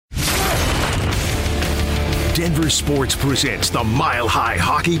Denver Sports presents the Mile High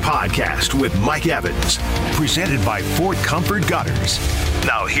Hockey Podcast with Mike Evans, presented by Fort Comfort Gutters.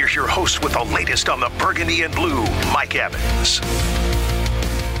 Now here's your host with the latest on the Burgundy and Blue, Mike Evans.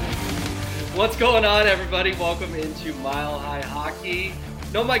 What's going on, everybody? Welcome into Mile High Hockey.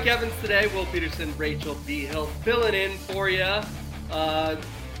 No Mike Evans today. Will Peterson, Rachel D. Hill filling in for you.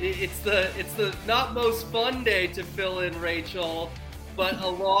 It's the not most fun day to fill in, Rachel, but a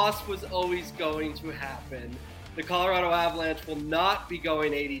loss was always going to happen. The Colorado Avalanche will not be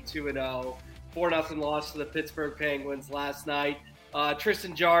going 82-0. 4-0 loss to the Pittsburgh Penguins last night.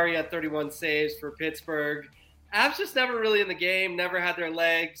 Tristan Jarry had 31 saves for Pittsburgh. Avs just never really in the game, never had their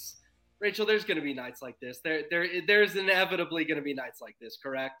legs. Rachel, there's going to be nights like this. There's inevitably going to be nights like this,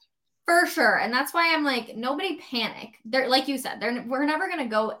 correct? For sure. And that's why I'm like, nobody panic. Like you said, we're never going to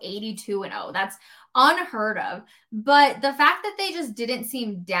go 82-0. That's unheard of. But the fact that they just didn't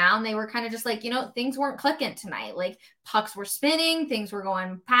seem down, they were kind of just like, things weren't clicking tonight. Like pucks were spinning, things were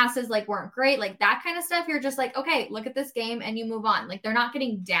going, passes like weren't great. Like that kind of stuff. You're just like, okay, look at this game and you move on. Like they're not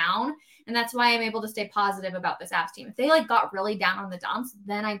getting down. And that's why I'm able to stay positive about this Avs team. If they got really down on the dumps,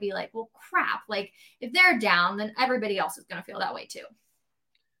 then I'd be like, well, crap. Like if they're down, then everybody else is going to feel that way too.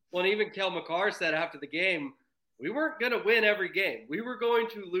 Well, and even Kel McCarr said after the game, we weren't going to win every game. We were going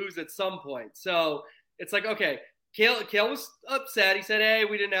to lose at some point. So it's like, okay, Kel was upset. He said, hey,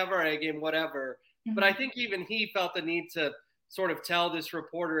 we didn't have our A game, whatever. Mm-hmm. But I think even he felt the need to sort of tell this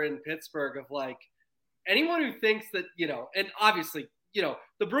reporter in Pittsburgh of like, anyone who thinks that, and obviously,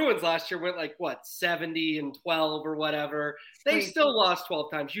 the Bruins last year went 70-12 or whatever. They still lost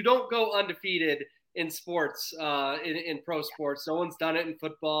 12 times. You don't go undefeated in sports, in pro sports. No one's done it in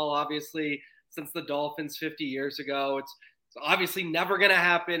football, obviously, since the Dolphins 50 years ago. It's obviously never going to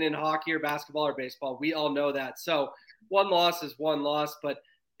happen in hockey or basketball or baseball. We all know that. So one loss is one loss. But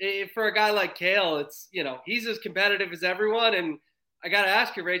for a guy like Cale, it's, he's as competitive as everyone. And I got to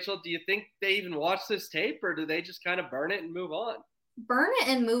ask you, Rachel, do you think they even watch this tape or do they just kind of burn it and move on? Burn it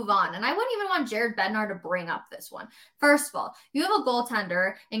and move on. And I wouldn't even want Jared Bednar to bring up this one. First of all, you have a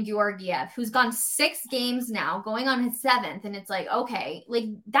goaltender in Georgiev who's gone 6 games now, going on his 7th. And it's like, okay,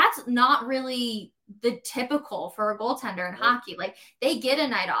 that's not really the typical for a goaltender in hockey. Like they get a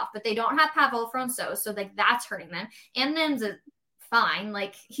night off, but they don't have Pavel Francouz. So that's hurting them. And them's fine.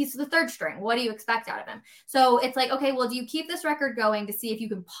 He's the 3rd string. What do you expect out of him? So it's like, okay, well, do you keep this record going to see if you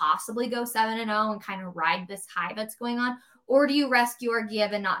can possibly go 7-0 and kind of ride this high that's going on? Or do you rest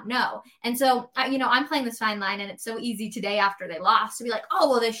Georgiev and not know? And so, I'm playing this fine line, and it's so easy today after they lost to be like, oh,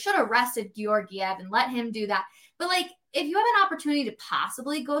 well, they should have rested Georgiev and let him do that. But, if you have an opportunity to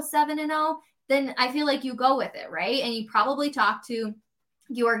possibly go 7-0, then I feel like you go with it, right? And you probably talk to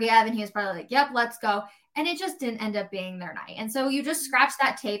Georgiev, and he was probably like, yep, let's go. And it just didn't end up being their night. And so you just scratch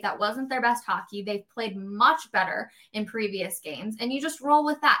that tape. That wasn't their best hockey. They've played much better in previous games, and you just roll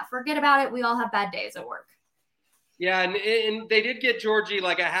with that. Forget about it. We all have bad days at work. Yeah, and they did get Georgie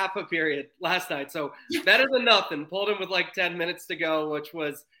a half a period last night. So better than nothing. Pulled him with 10 minutes to go, which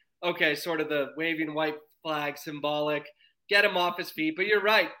was, okay, sort of the waving white flag symbolic. Get him off his feet. But you're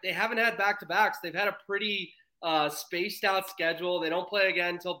right. They haven't had back-to-backs. They've had a pretty spaced out schedule. They don't play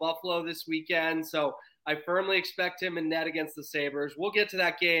again until Buffalo this weekend. So I firmly expect him in net against the Sabres. We'll get to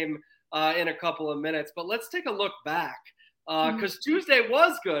that game in a couple of minutes. But let's take a look back because Tuesday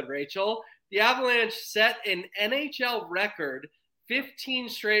was good, Rachel. The Avalanche set an NHL record, 15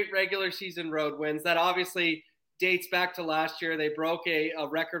 straight regular season road wins. That obviously dates back to last year. They broke a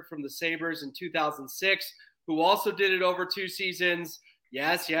record from the Sabres in 2006, who also did it over 2 seasons.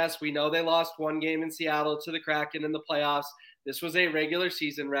 Yes, we know they lost 1 game in Seattle to the Kraken in the playoffs. This was a regular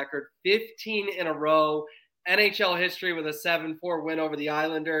season record, 15 in a row, NHL history with a 7-4 win over the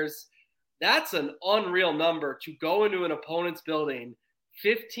Islanders. That's an unreal number to go into an opponent's building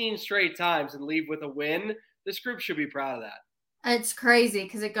 15 straight times and leave with a win. This group should be proud of that. It's crazy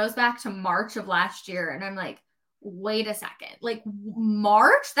because it goes back to March of last year. And I'm like, wait a second.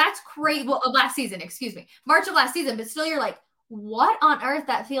 March? That's crazy. Well, of last season, excuse me. March of last season. But still, you're like, what on earth?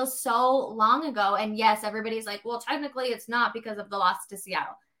 That feels so long ago. And yes, everybody's like, well, technically it's not because of the loss to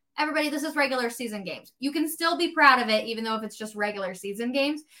Seattle. Everybody, this is regular season games. You can still be proud of it, even though if it's just regular season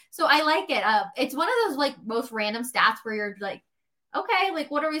games. So I like it. It's one of those most random stats where you're like, okay,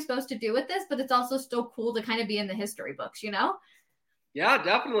 what are we supposed to do with this? But it's also still cool to kind of be in the history books, Yeah,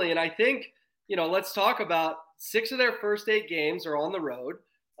 definitely. And I think, let's talk about 6 of their first 8 games are on the road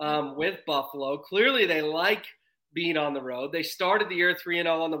with Buffalo. Clearly, they like being on the road. They started the year 3-0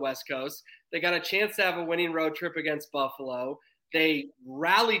 on the West Coast. They got a chance to have a winning road trip against Buffalo. They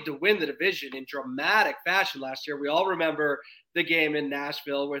rallied to win the division in dramatic fashion last year. We all remember the game in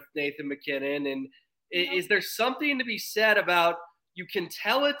Nashville with Nathan McKinnon, and Is there something to be said about you can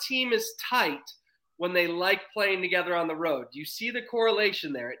tell a team is tight when they like playing together on the road? Do you see the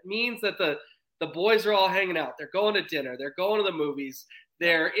correlation there? It means that the boys are all hanging out. They're going to dinner. They're going to the movies.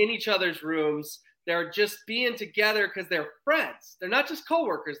 They're in each other's rooms. They're just being together because they're friends. They're not just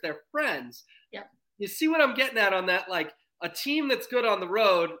coworkers. They're friends. Yeah. You see what I'm getting at on that? Like, a team that's good on the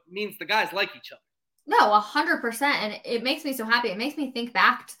road means the guys like each other. No, 100%. And it makes me so happy. It makes me think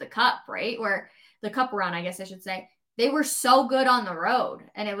back to the Cup, right? Where the Cup run, I guess I should say, they were so good on the road.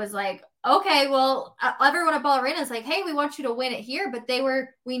 And it was like, okay, well, everyone at Ball Arena is like, hey, we want you to win it here. But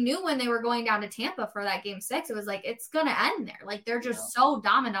we knew when they were going down to Tampa for that game 6, it was like, it's going to end there. Like, they're just so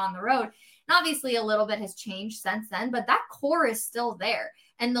dominant on the road. And obviously a little bit has changed since then, but that core is still there.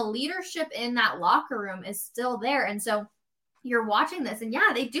 And the leadership in that locker room is still there. And so you're watching this and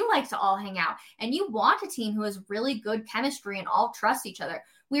yeah, they do like to all hang out, and you want a team who has really good chemistry and all trust each other.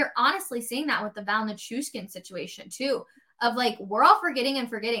 We are honestly seeing that with the Val Nichushkin situation too, of like, we're all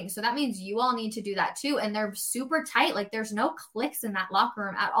forgetting. So that means you all need to do that too. And they're super tight. Like, there's no cliques in that locker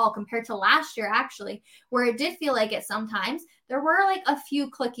room at all compared to last year, actually, where it did feel like it sometimes there were like a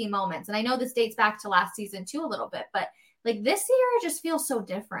few clicky moments. And I know this dates back to last season too, a little bit, but like this year it just feels so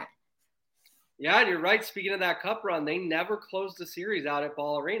different. Yeah, and you're right. Speaking of that Cup run, they never closed the series out at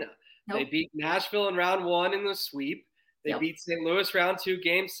Ball Arena. Nope. They beat Nashville in round 1 in the sweep. They beat St. Louis round 2,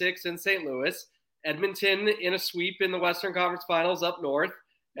 game 6 in St. Louis. Edmonton in a sweep in the Western Conference Finals up north.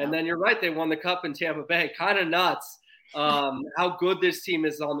 And then you're right, they won the Cup in Tampa Bay. Kind of nuts how good this team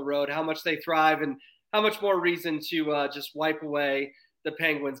is on the road, how much they thrive, and how much more reason to just wipe away the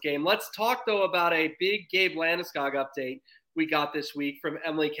Penguins game. Let's talk, though, about a big Gabe Landeskog update we got this week from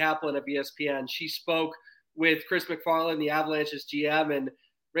Emily Kaplan of ESPN. She spoke with Chris McFarland, the Avalanche's GM. And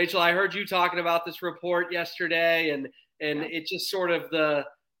Rachel, I heard you talking about this report yesterday, and it's just sort of the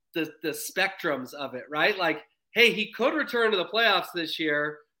spectrums of it, right? Like, hey, he could return to the playoffs this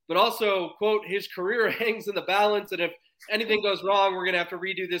year, but also, quote, his career hangs in the balance. And if anything goes wrong, we're going to have to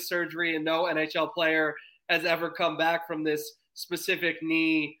redo this surgery, and no NHL player has ever come back from this specific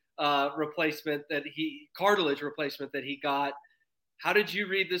knee cartilage replacement that he got. How did you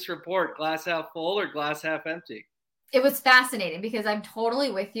read this report? Glass half full or glass half empty? It was fascinating because I'm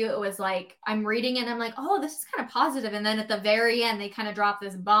totally with you. It was like, I'm reading it and I'm like, oh, this is kind of positive. And then at the very end, they kind of drop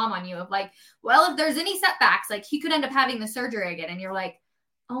this bomb on you of like, well, if there's any setbacks, like he could end up having the surgery again. And you're like,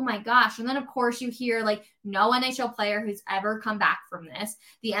 oh my gosh. And then of course you hear like no NHL player who's ever come back from this,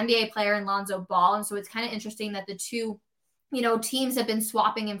 the NBA player in Lonzo Ball. And so it's kind of interesting that the two teams have been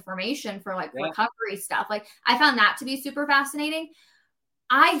swapping information for like recovery stuff. Like, I found that to be super fascinating.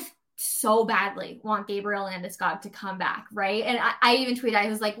 I so badly want Gabriel Landeskog to come back, right? And I even tweeted, I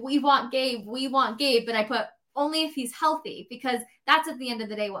was like, we want Gabe, but I put only if he's healthy, because that's at the end of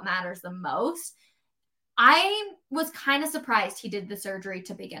the day what matters the most. I was kind of surprised he did the surgery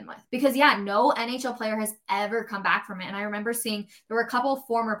to begin with, because no NHL player has ever come back from it. And I remember seeing there were a couple of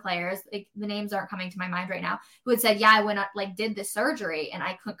former players, like, the names aren't coming to my mind right now, who had said, I went up, did the surgery and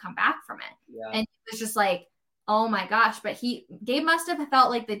I couldn't come back from it. Yeah. And it was just like, oh my gosh. But Gabe must have felt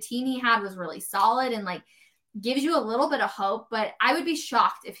like the team he had was really solid and like gives you a little bit of hope. But I would be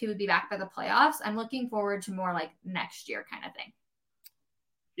shocked if he would be back by the playoffs. I'm looking forward to more like next year kind of thing.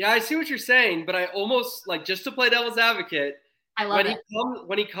 Yeah, I see what you're saying, but I almost like, just to play devil's advocate, I love it.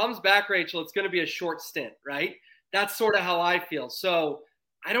 When he comes back, Rachel, it's going to be a short stint, right? That's sort of how I feel. So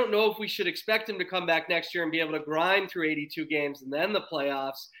I don't know if we should expect him to come back next year and be able to grind through 82 games and then the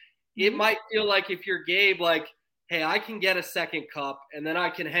playoffs. Mm-hmm. It might feel like if you're Gabe, like, hey, I can get a second cup and then I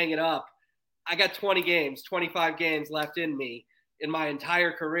can hang it up. I got 25 games left in me in my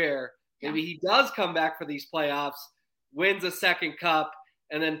entire career. Maybe he does come back for these playoffs, wins a second cup,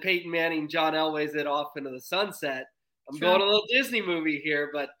 and then Peyton Manning, John Elway's it off into the sunset. I'm going a little Disney movie here,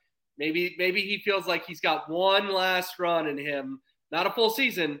 but maybe he feels like he's got one last run in him. Not a full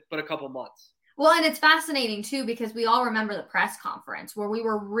season, but a couple months. Well, and it's fascinating, too, because we all remember the press conference where we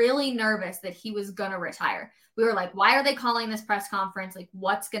were really nervous that he was going to retire. We were like, why are they calling this press conference? Like,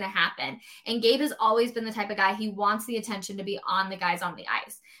 what's going to happen? And Gabe has always been the type of guy, he wants the attention to be on the guys on the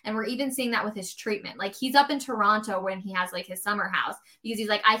ice. And we're even seeing that with his treatment. Like, he's up in Toronto when he has like his summer house, because he's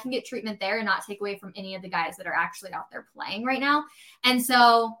like, I can get treatment there and not take away from any of the guys that are actually out there playing right now. And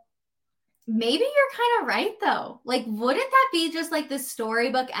so maybe you're kind of right, though. Like, wouldn't that be just like this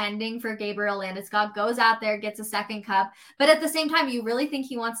storybook ending for Gabriel Landeskog? Goes out there, gets a second cup. But at the same time, you really think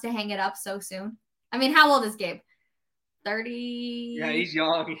he wants to hang it up so soon? I mean, how old is Gabe? 30? Yeah, he's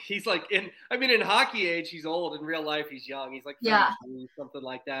young. He's like in hockey age, he's old. In real life, he's young. He's like 32, something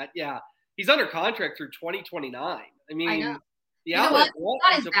like that. Yeah. He's under contract through 2029. I mean, the outlet.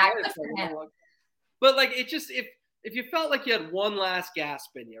 But like it just if you felt like you had one last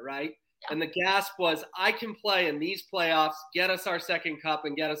gasp in you, right? Yeah. And the gasp was, I can play in these playoffs, get us our second cup,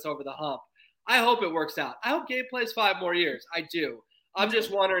 and get us over the hump. I hope it works out. I hope Gabe plays 5 more years. I do. I'm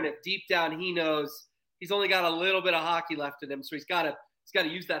just wondering if deep down he knows he's only got a little bit of hockey left in him, so he's got to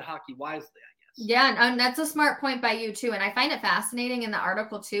use that hockey wisely, I guess. Yeah, and that's a smart point by you too. And I find it fascinating in the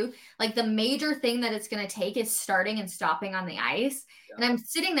article too. Like the major thing that it's going to take is starting and stopping on the ice. Yeah. And I'm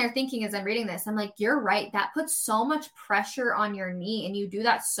sitting there thinking as I'm reading this, I'm like, you're right. That puts so much pressure on your knee. And you do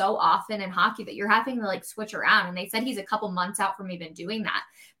that so often in hockey that you're having to like switch around. And they said he's a couple months out from even doing that.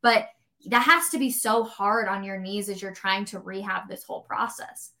 But that has to be so hard on your knees as you're trying to rehab this whole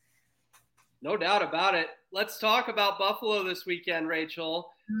process. No doubt about it. Let's talk about Buffalo this weekend, Rachel.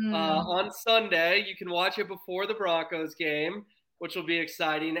 On Sunday, you can watch it before the Broncos game, which will be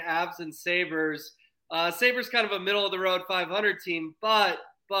exciting. Avs and Sabres. Sabres kind of a middle-of-the-road 500 team, but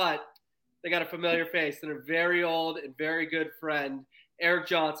they got a familiar face and a very old and very good friend, Eric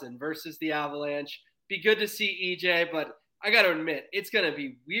Johnson versus the Avalanche. Be good to see EJ, but I got to admit, it's going to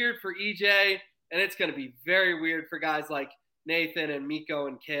be weird for EJ, and it's going to be very weird for guys like Nathan and Mikko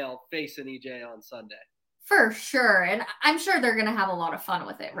and Kale facing EJ on Sunday. For sure. And I'm sure they're going to have a lot of fun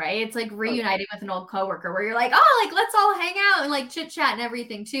with it, right? It's like reuniting with an old coworker where you're like, oh, like, let's all hang out and like chit chat and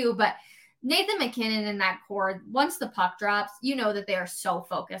everything too. But Nathan McKinnon and that core, once the puck drops, you know that they are so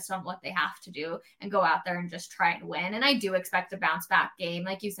focused on what they have to do and go out there and just try and win. And I do expect a bounce back game.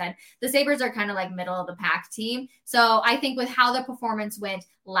 Like you said, the Sabres are kind of like middle of the pack team. So I think with how the performance went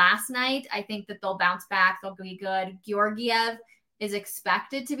last night, I think that they'll bounce back. They'll be good. Georgiev is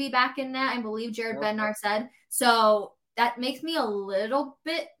expected to be back in net, I believe Jared Bednar said. So that makes me a little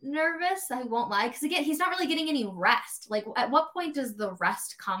bit nervous. I won't lie. Because again, he's not really getting any rest. Like at what point does the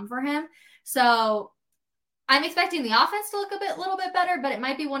rest come for him? So I'm expecting the offense to look little bit better, but it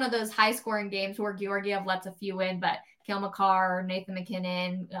might be one of those high scoring games where Georgiev lets a few in, but Kale McCarr, Nathan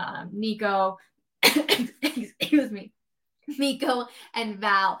McKinnon, Nico, excuse me, Mikko and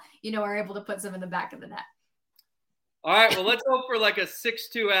Val, are able to put some in the back of the net. All right, well, let's hope for like a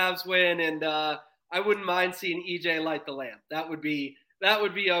 6-2 Avs win, and I wouldn't mind seeing EJ light the lamp. That would be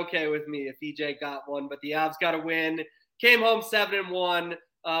okay with me if EJ got one, but the Avs got a win. Came home 7-1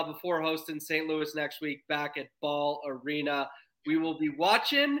 before hosting St. Louis next week back at Ball Arena. We will be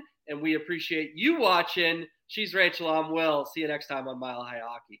watching, and we appreciate you watching. She's Rachel. I'm Will. See you next time on Mile High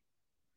Hockey.